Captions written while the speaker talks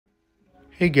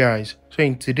Hey guys, so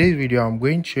in today's video I'm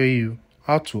going to show you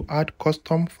how to add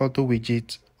custom photo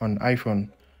widget on iPhone.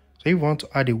 So if you want to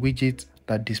add a widget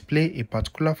that display a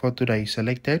particular photo that you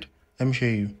selected, let me show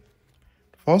you.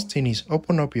 First thing is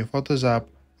open up your Photos app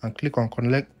and click on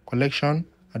collection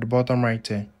at the bottom right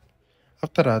here.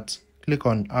 After that, click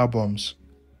on albums.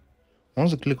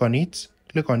 Once you click on it,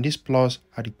 click on this plus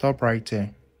at the top right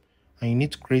here, and you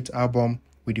need to create album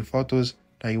with the photos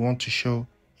that you want to show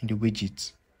in the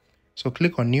widget. So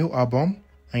click on new album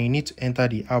and you need to enter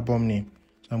the album name.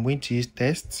 So I'm going to use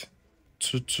test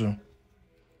 22.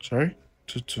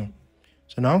 So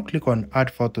now click on add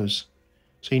photos.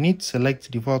 So you need to select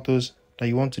the photos that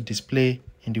you want to display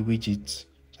in the widget.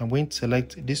 So I'm going to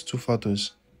select these two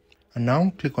photos. And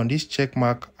now click on this check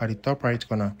mark at the top right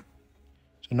corner.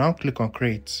 So now click on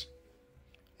create.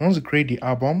 Once you create the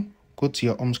album, go to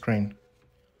your home screen.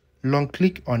 Long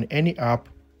click on any app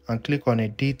and click on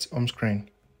edit home screen.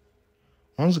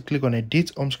 Once you click on edit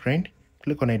home screen,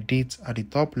 click on edit at the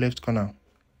top left corner.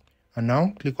 And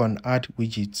now click on add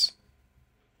widgets.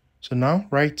 So now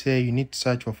right here you need to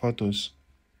search for photos.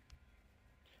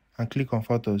 And click on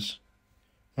photos.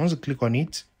 Once you click on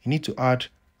it, you need to add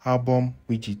album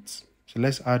widgets. So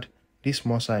let's add this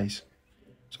small size.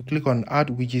 So click on add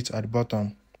widgets at the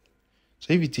bottom.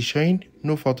 So if it is showing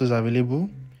no photos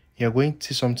available, you are going to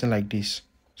see something like this.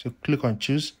 So click on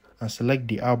choose and select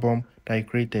the album that you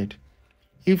created.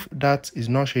 If that is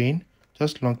not showing,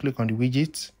 just long click on the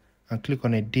widgets and click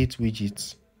on edit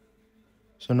widgets.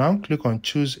 So now click on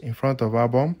choose in front of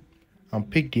album and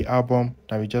pick the album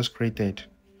that we just created.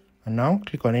 And now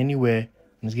click on anywhere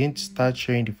and it's going to start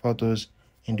showing the photos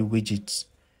in the widgets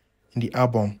in the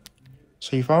album. So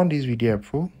if you found this video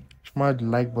helpful, smash the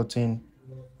like button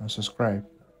and subscribe.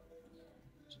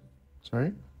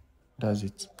 That's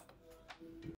it.